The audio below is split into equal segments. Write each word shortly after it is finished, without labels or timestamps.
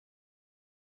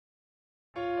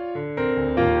Hi,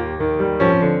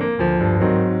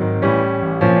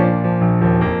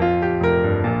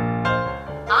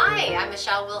 I'm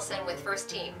Michelle Wilson with First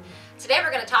Team. Today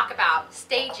we're going to talk about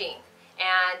staging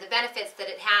and the benefits that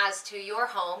it has to your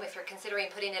home if you're considering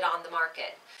putting it on the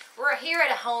market. We're here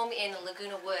at a home in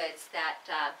Laguna Woods that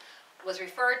was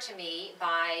referred to me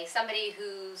by somebody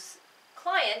whose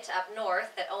client up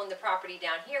north that owned the property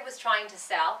down here was trying to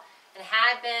sell and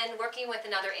had been working with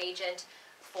another agent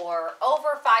for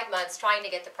over 5 months trying to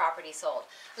get the property sold.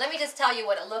 Let me just tell you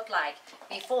what it looked like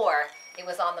before it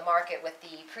was on the market with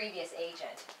the previous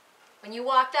agent. When you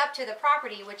walked up to the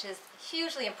property, which is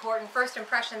hugely important, first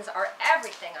impressions are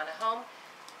everything on a home.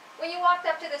 When you walked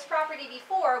up to this property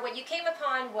before, what you came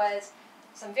upon was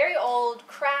some very old,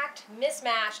 cracked,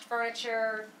 mismatched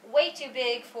furniture, way too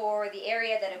big for the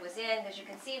area that it was in. As you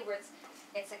can see, where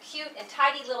it's a cute and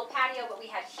tidy little patio, but we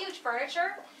had huge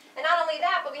furniture. And not only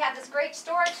that, but we had this great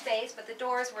storage space, but the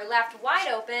doors were left wide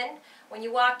open when you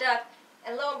walked up,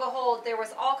 and lo and behold, there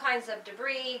was all kinds of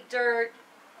debris, dirt,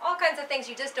 all kinds of things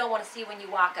you just don't want to see when you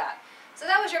walk up. So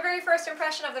that was your very first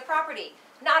impression of the property.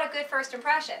 Not a good first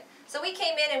impression. So we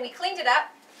came in and we cleaned it up.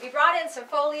 We brought in some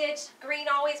foliage. Green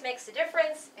always makes a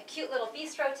difference. A cute little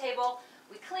bistro table.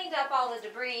 We cleaned up all the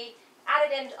debris,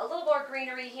 added in a little more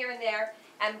greenery here and there,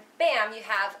 and bam, you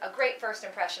have a great first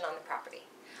impression on the property.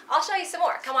 I'll show you some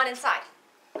more. Come on inside.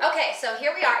 Okay, so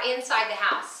here we are inside the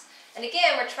house. And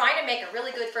again, we're trying to make a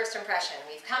really good first impression.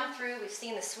 We've come through, we've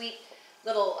seen the sweet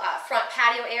little front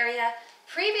patio area.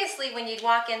 Previously, when you'd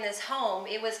walk in this home,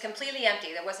 it was completely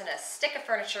empty. There wasn't a stick of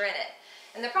furniture in it.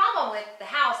 And the problem with the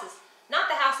house is not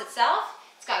the house itself.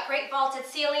 It's got great vaulted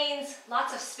ceilings,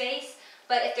 lots of space.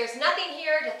 But if there's nothing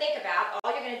here to think about,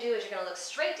 all you're going to do is you're going to look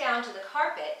straight down to the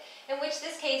carpet, in which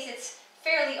this case it's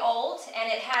fairly old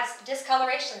and it has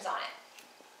discolorations on it.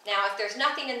 Now, if there's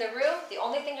nothing in the room, the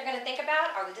only thing you're going to think about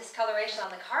are the discolorations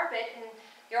on the carpet, and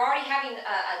you're already having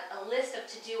a list of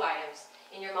to-do items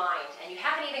in your mind, and you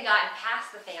haven't even gotten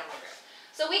past the family room.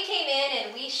 So we came in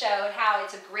and we showed how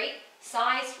it's a great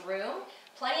sized room,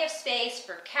 plenty of space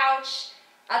for couch,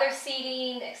 other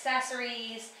seating,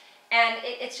 accessories, and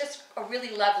it's just a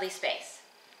really lovely space.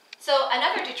 So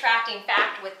another detracting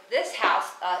fact with this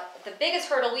house, the biggest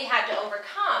hurdle we had to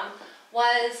overcome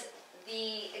was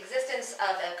the existence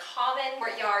of a common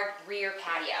courtyard rear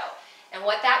patio. And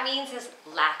what that means is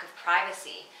lack of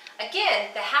privacy.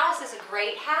 Again, the house is a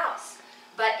great house,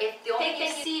 but if the only thing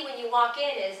you see when you walk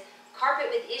in is carpet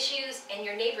with issues and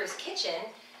your neighbor's kitchen,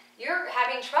 you're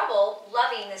having trouble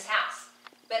loving this house.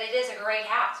 But it is a great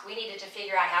house. We needed to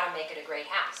figure out how to make it a great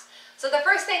house. So the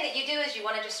first thing that you do is you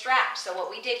want to distract. So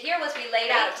what we did here was we laid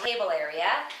out a table area,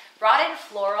 brought in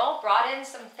floral, brought in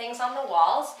some things on the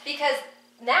walls, because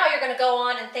now you're going to go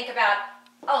on and think about,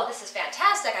 oh, this is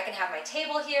fantastic. I can have my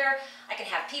table here. I can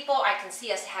have people. I can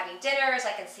see us having dinners.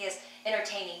 I can see us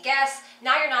entertaining guests.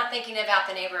 Now you're not thinking about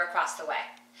the neighbor across the way.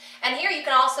 And here you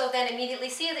can also then immediately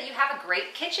see that you have a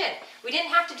great kitchen. We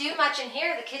didn't have to do much in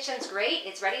here. The kitchen's great.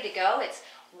 It's ready to go. It's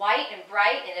white and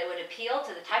bright, and it would appeal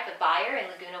to the type of buyer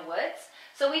in Laguna Woods.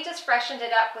 So we just freshened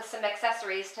it up with some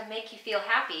accessories to make you feel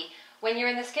happy when you're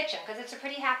in this kitchen, because it's a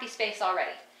pretty happy space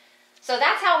already. So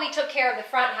that's how we took care of the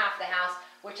front half of the house,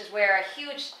 which is where a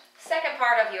huge second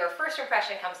part of your first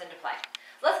impression comes into play.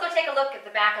 Let's go take a look at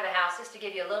the back of the house just to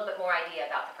give you a little bit more idea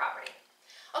about the property.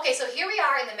 Okay, so here we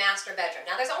are in the master bedroom.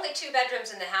 Now there's only 2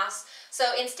 bedrooms in the house,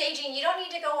 so in staging you don't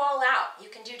need to go all out. You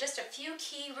can do just a few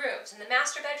key rooms. In the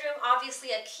master bedroom,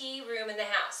 obviously a key room in the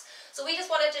house. So we just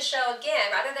wanted to show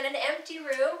again, rather than an empty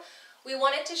room, we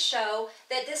wanted to show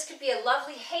that this could be a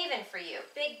lovely haven for you.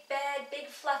 Big bed, big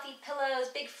fluffy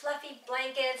pillows, big fluffy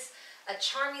blankets, a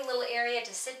charming little area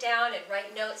to sit down and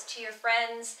write notes to your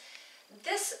friends.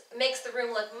 This makes the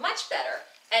room look much better,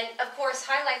 and of course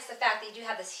highlights the fact that you do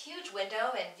have this huge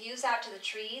window and views out to the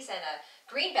trees and a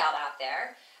green belt out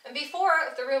there. And before,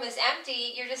 if the room is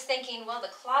empty, you're just thinking, well, the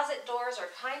closet doors are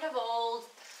kind of old,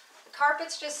 the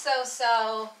carpet's just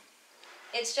so-so.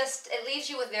 It leaves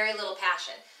you with very little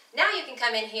passion. Now you can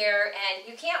come in here and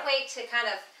you can't wait to kind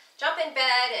of jump in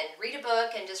bed and read a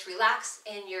book and just relax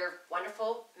in your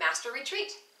wonderful master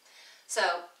retreat. So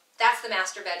that's the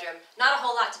master bedroom. Not a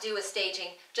whole lot to do with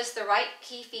staging, just the right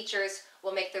key features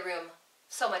will make the room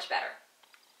so much better.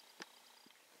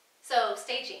 So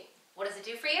staging, what does it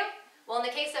do for you? Well, in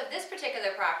the case of this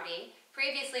particular property,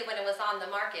 previously when it was on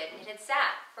the market, it had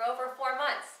sat for over 4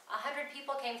 months. 100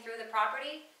 people came through the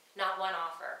property, not one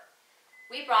offer.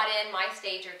 We brought in my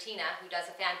stager, Tina, who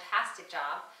does a fantastic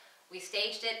job. We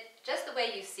staged it just the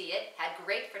way you see it, had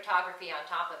great photography on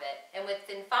top of it, and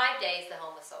within 5 days the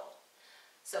home was sold.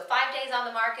 So 5 days on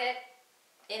the market,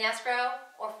 in escrow,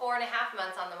 or 4.5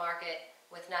 months on the market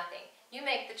with nothing. You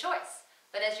make the choice.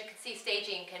 But as you can see,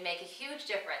 staging can make a huge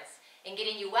difference in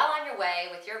getting you well on your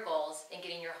way with your goals and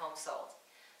getting your home sold.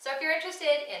 So if you're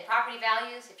interested in property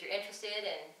values, if you're interested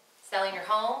in selling your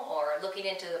home or looking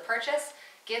into the purchase,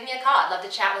 give me a call. I'd love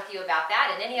to chat with you about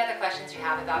that and any other questions you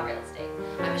have about real estate.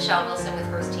 I'm Michelle Wilson with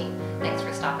First Team. Thanks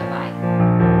for stopping by.